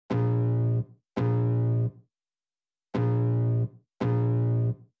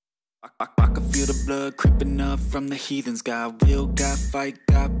I can feel the blood creeping up from the heathens. Got will, got fight,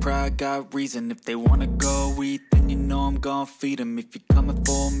 got pride, got reason. If they wanna go eat, then you know I'm gon' feed them. If you're coming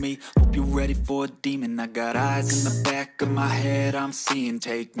for me, hope you're ready for a demon. I got eyes in the back of my head, I'm seeing.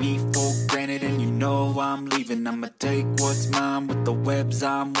 Take me for granted and you know I'm leaving. I'ma take what's mine with the webs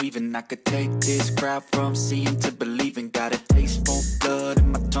I'm weaving. I could take this crowd from seeing to believing. Got a taste for blood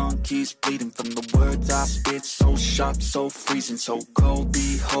and my tongue keeps bleeding from the words I spit. So sharp, so freezing, so cold.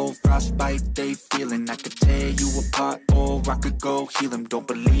 Behold, frostbite they feeling. I could tear you apart or I could go heal them. Don't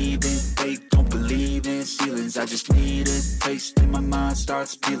believe in fate, don't believe in ceilings. I just need a taste and my mind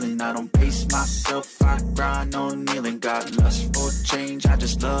starts peeling. I don't pace myself, I grind on kneeling. Got lust for change, I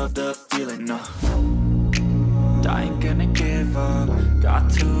just love the feeling. I ain't gonna give up.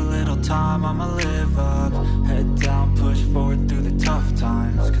 Got too little time, I'ma live up. Head down, push forward through the tough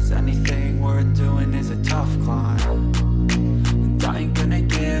times. Cause anything worth doing is a tough climb. And I ain't gonna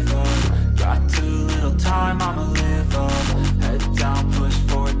give up. Got too little time, I'ma live up. Head down, push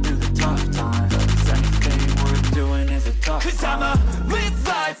forward through the tough times. Cause anything worth doing is a tough climb. Cause I'ma live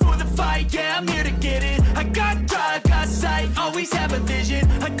life for the fight, yeah, I'm here to get it. I got drive, got sight, always have a vision.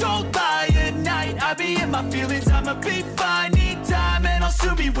 I don't lie at night, I be in my feelings. I'ma be fine, need time, and I'll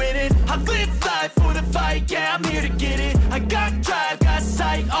soon be winning. I live life for the fight, yeah, I'm here to get it. I got drive, got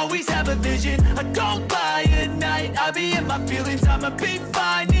sight, always have a vision. I don't lie at night, I be in my feelings. I'ma be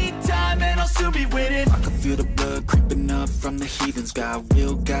fine, need time, and I'll soon be winning. I can feel the blood creeping up from the heathens. Got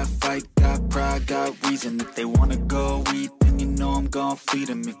will, got fight, got pride, got reason. If they wanna go eat, then you know I'm gon' feed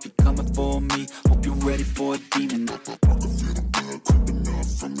them. If you're coming for me, hope you're ready for a demon. I can feel the blood creeping up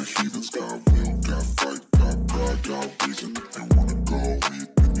from the heathens. Got will, got fight, got pride, got reason. If they wanna go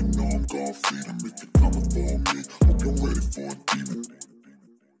eat, then you know I'm gon' feed them. If you're coming for me, hope you're ready for a demon.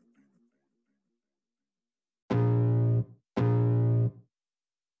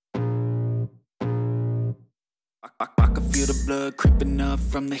 I can feel the blood creeping up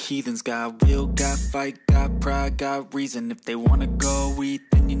from the heathens. Got will, got fight, got pride, got reason. If they wanna go eat,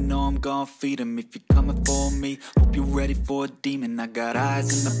 then you know I'm gon' feed them. If you're coming for me, hope you're ready for a demon. I got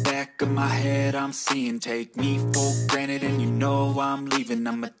eyes in the back of my head, I'm seeing. Take me for granted and you know I'm leaving.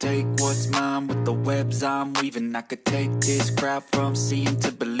 I'ma take what's mine with the webs I'm weaving. I could take this crowd from seeing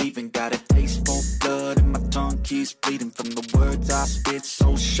to believing. Got a taste for blood and my tongue keeps bleeding from the words I spit.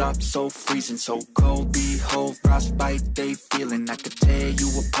 So sharp, so freezing, so cold. Behold, frostbite they feeling. I could tear you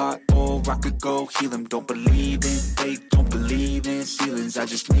apart or I could go heal them. Don't believe in fate, don't believe in ceilings. I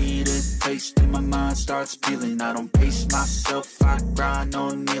just need a taste and my mind starts peeling. I don't pace myself, I grind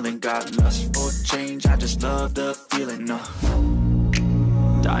on kneeling. Got lust for change, I just love the feeling.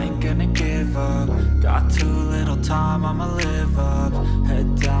 I ain't gonna give up. Got too little time, I'ma live up.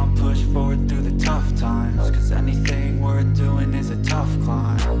 Head down, push forward through the tough times. Cause anything worth doing is a tough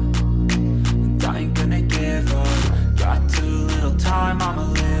climb. And I ain't gonna give up. Got too little time, I'ma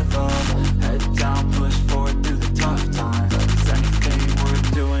live up. Head down, push forward through the tough times. Cause anything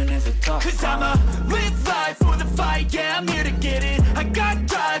worth doing is a tough climb. Cause I'ma live life for the fight, yeah, I'm here to get it. I got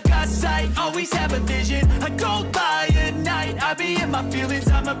drive, got sight, always have a vision. I don't lie at night, I be in my feelings.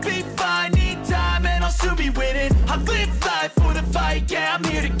 I'ma be fine, need time, and I'll soon be winning. I live life for the fight, yeah, I'm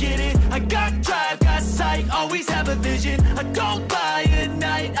here to get it. I got drive, got sight, always have a vision. I don't lie at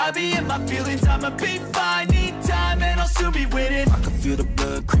night, I be in my feelings. I'ma be fine, need time, and I'll soon be winning. I can feel the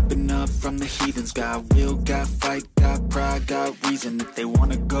blood creeping up from the heathens. Got will, got fight, got pride, got reason. If they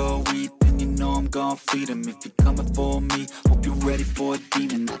wanna go eat, then you know I'm gon' feed them. If you're coming for me, hope you're ready for a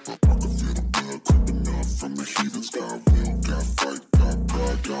demon. I can feel the blood creeping up from the heathens. Got will, got fight, got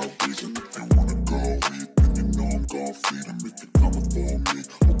pride, got reason. If they wanna go eat, then you know I'm gon' feed them. If you're coming for me,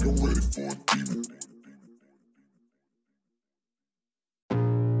 hope you're ready for a demon.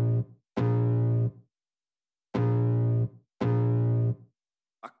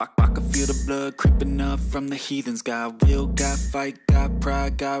 I can feel the blood creeping up from the heathens. Got will, got fight, got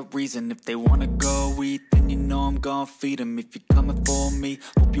pride, got reason. If they wanna go eat, then you know I'm gon' feed them. If you're coming for me,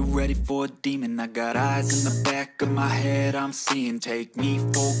 hope you're ready for a demon. I got eyes in the back of my head, I'm seeing. Take me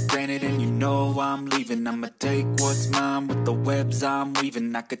for granted and you know I'm leaving. I'ma take what's mine with the webs I'm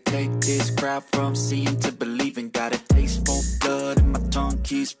weaving. I could take this crowd from seeing to believing. Got a taste for blood and my tongue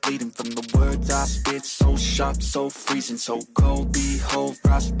keeps bleeding from the words I spit. So sharp, so freezing, so cold. Behold,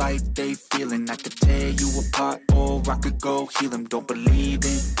 frostbite they feeling. I could tear you apart or I could go heal them. Don't believe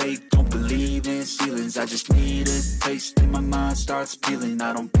in fate, don't believe in ceilings. I just need a taste and my mind starts peeling.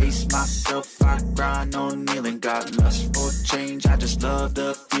 I don't pace myself, I grind on kneeling. Got lust for change, I just love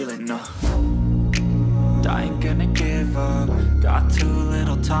the feeling. I ain't gonna give up. Got too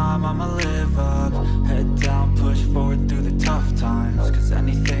little time, I'ma live up. Head down, push forward through the tough times. Cause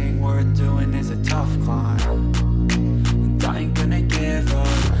anything worth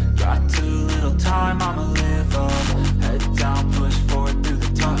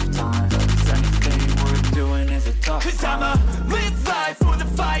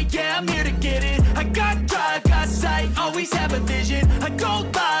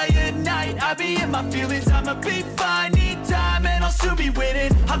my feelings, I'ma be fine. Need time and I'll soon be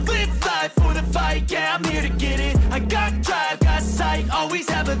winning. I live life for the fight, yeah, I'm here to get it. I got drive, got sight, always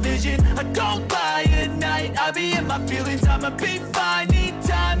have a vision. I don't lie at night, I be in my feelings, I'ma be fine. Need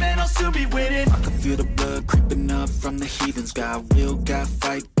time and I'll soon be winning. I can feel the blood creeping up from the heathens. Got will, got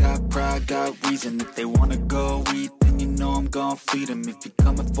fight, got pride, got reason. If they wanna go eat, then you know I'm gon' feed them. If you're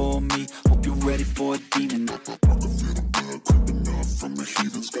coming for me, hope you're ready for a demon. I can feel the blood creeping up from the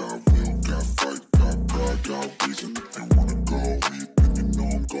heathens. Got will, got fight, got pride, got reason. If they wanna go eat, then you know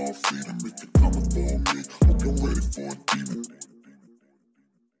I'm gon' feed them. If you're coming for me, hope you're ready for a demon.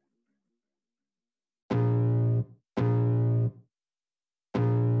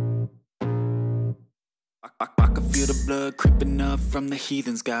 I can feel the blood creeping up from the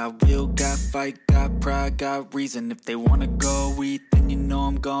heathens. Got will, got fight, got pride, got reason. If they wanna go eat, then you know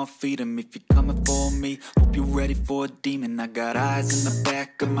I'm gon' feed them. If you're coming for me, hope you're ready for a demon. I got eyes in the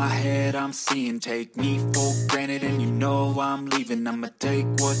back of my head, I'm seeing. Take me for granted and you know I'm leaving. I'ma take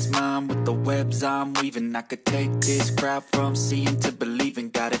what's mine with the webs I'm weaving. I could take this crowd from seeing to believing.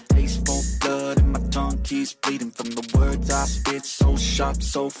 Got a taste for blood and my tongue keeps bleeding. From the words I spit, so sharp,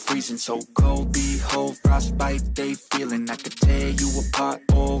 so freezing, so cold. Behold, frostbite they feeling. I could tear you apart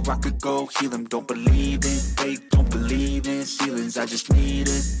or I could go heal them. Don't believe in fate, don't believe in ceilings. I just need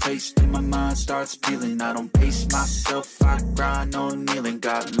a taste and my mind starts peeling. I don't pace myself, I grind on kneeling.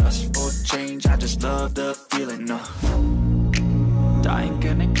 Got lust for change, I just love the feeling. I ain't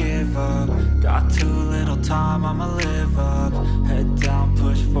gonna give up. Got too little time, I'ma live up. Head down,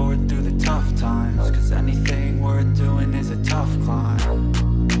 push forward through the tough times. Cause anything worth doing is a tough climb.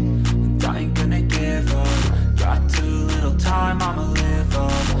 And I ain't gonna give up. Got too little time, I'ma live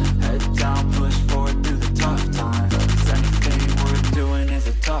up. Head down, push forward through the tough times. Cause anything worth doing is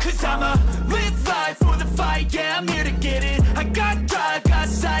a tough climb. Cause I'ma live life for the fight, yeah, I'm here to get it. I got drive, got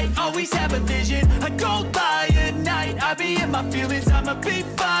sight, always have a vision. I don't lie at night, I be in my feelings, I'ma be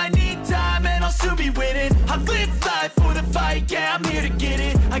fine. Need time and I'll soon be winning. I live life for the fight, yeah, I'm here to get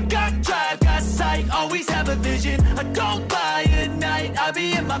it. I got drive, got sight, always have a vision. I don't lie at night, I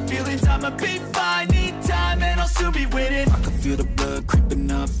be in my feelings, I'ma be fine. Need time and I'll soon be winning. I can feel the blood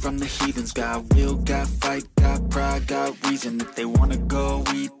creeping up from the heathens. Got will, got fight, got pride, got reason. If they wanna go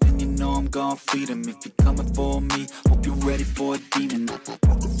eat, then you know I'm gon' feed them. If you're coming for me, hope you're ready for a demon. I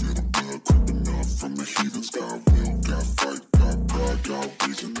can feel the blood creeping up from the heathens. Got will, got fight, got pride, got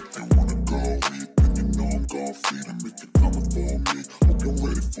reason. If they wanna go eat, then you know I'm gon' feed them. If you're coming for me, hope you're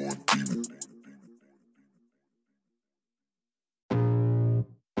ready for a demon.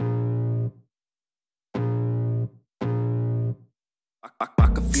 I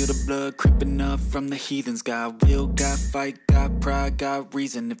can feel the blood creeping up from the heathens. Got will, got fight, got pride, got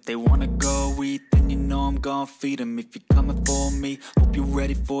reason. If they wanna go eat, then you know I'm gon' feed them. If you're coming for me, hope you're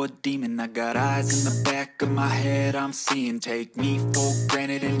ready for a demon. I got eyes in the back of my head, I'm seeing. Take me for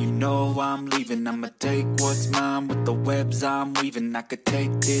granted and you know I'm leaving. I'ma take what's mine with the webs I'm weaving. I could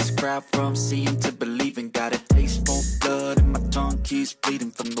take this crowd from seeing to believing. Got a taste for blood and my tongue keeps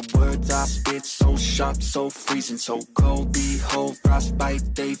bleeding. From the words I spit, so sharp, so freezing, so cold. Behold,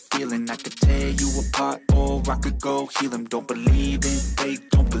 frostbite they feeling. I could tear you apart or I could go heal them. Don't believe in fate,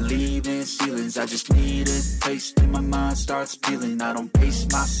 don't believe in ceilings. I just need a taste and my mind starts peeling. I don't pace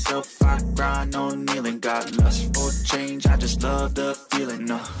myself, I grind on kneeling. Got lust for change, I just love the feeling.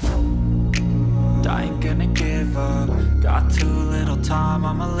 I ain't gonna give up. Got too little time,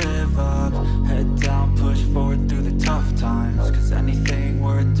 I'ma live up. Head down, push forward through the tough times. Cause anything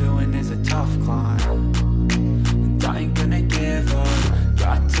worth doing is a tough climb. And I ain't gonna give up.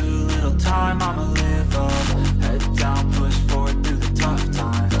 Got too little time, I'ma live up. Head down, push forward through the tough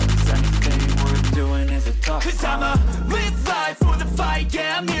times. Cause anything worth doing is a tough climb. Cause I'ma live life for the fight,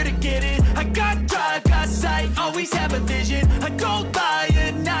 yeah, I'm here to get it. I got drive, got sight, always have a vision. I don't lie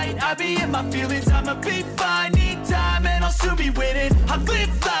at night, I be in my feelings, I'ma be fine. Need time and I'll soon be winning. I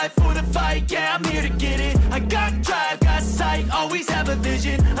live life for the fight, yeah, I'm here to get it. I got drive, got sight, always have a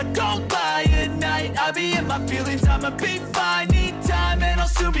vision. I don't lie at night, I be in my feelings, I'ma be fine. Need time and I'll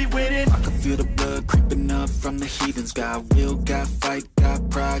soon be winning. I can feel the blood creeping up from the heathens. Got will, got fight, got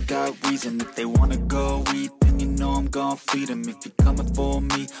pride, got reason. If they wanna go eat, then you know I'm gon' feed them. If you're coming for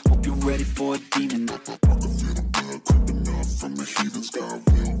me, hope you're ready for a demon. I can feel the blood creeping up from the heathens. Got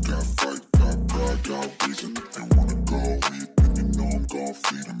will, got fight, got pride, got reason. If they wanna go eat, then you know I'm gon'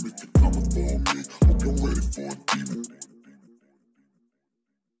 feed them. If you're coming for me, hope you're ready for a demon.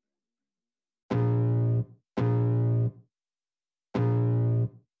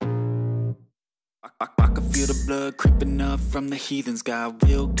 I can feel the blood creeping up from the heathens. Got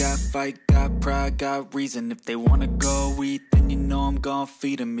will, got fight, got pride, got reason. If they wanna go eat, then you know I'm gon'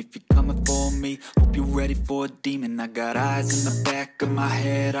 feed them. If you're coming for me, hope you're ready for a demon. I got eyes in the back of my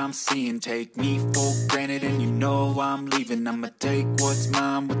head, I'm seeing. Take me for granted and you know I'm leaving. I'ma take what's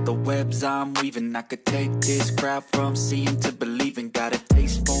mine with the webs I'm weaving. I could take this crowd from seeing to believing. Got a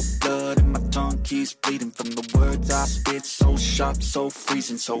taste for blood and my tongue keeps bleeding from the words I spit. So sharp, so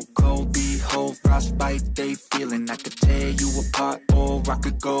freezing, so cold. Behold, frostbite they feeling. I could tear you apart or I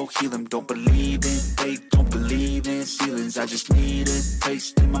could go heal them. Don't believe in fate, don't believe in ceilings. I just need a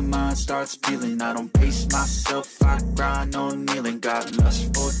taste and my mind starts peeling. I don't pace myself, I grind on kneeling. Got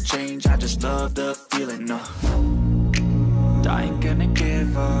lust for change, I just love the feeling. I ain't gonna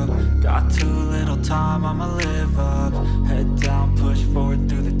give up. Got too little time, I'ma live up. Head down, push forward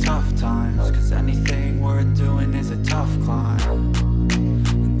through the tough times. Cause anything worth doing is a tough climb.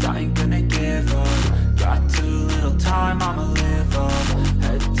 And I ain't gonna give up. Got too little time, I'ma live up.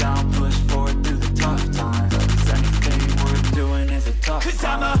 Head down, push forward through the tough times. Cause anything worth doing is a tough climb. Cause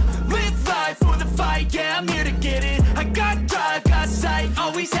I'ma live life for the fight, yeah, I'm here to get it. I got drive, got sight,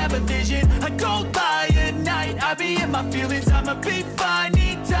 always have a vision. I don't lie at night, I be in my feelings. I'ma be fine,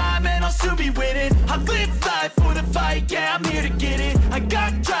 need time, and I'll soon be winning. I live life for the fight, yeah, I'm here to get it. I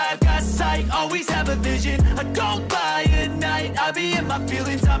got drive, got sight, always have a vision. I don't lie at night, I be in my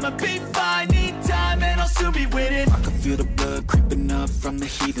feelings. I'ma be fine, need time, and I'll soon be winning. I can feel the blood creeping up from the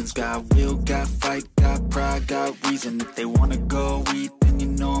heathens. Got will, got fight, got pride, got reason. If they wanna go eat, then you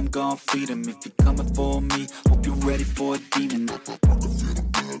know I'm gon' feed them. If you're coming for me, hope you're ready for a demon. I can feel the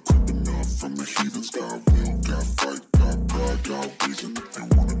blood creeping up from the heathens. Got will, got fight, got pride, got reason. If they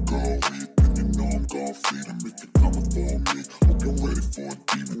wanna go eat, then you know I'm gon' feed them. If you're coming for me, hope you're ready for a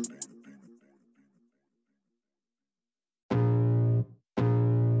demon.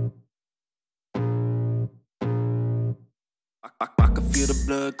 I can feel the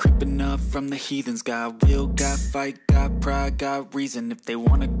blood creeping up from the heathens. Got will, got fight, got pride, got reason. If they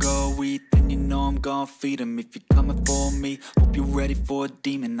wanna go eat, then you know I'm gon' feed them. If you're coming for me, hope you're ready for a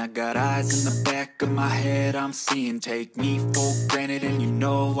demon. I got eyes in the back of my head, I'm seeing. Take me for granted and you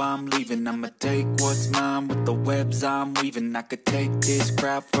know I'm leaving. I'ma take what's mine with the webs I'm weaving. I could take this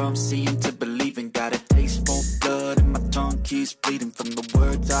crowd from seeing to believing. Got a taste for blood and my tongue keeps bleeding from the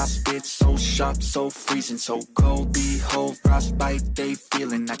words I spit. So sharp, so freezing, so cold. Behold, frostbite they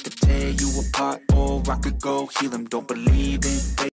feeling. I could tear you apart or I could go heal them. Don't believe in fate.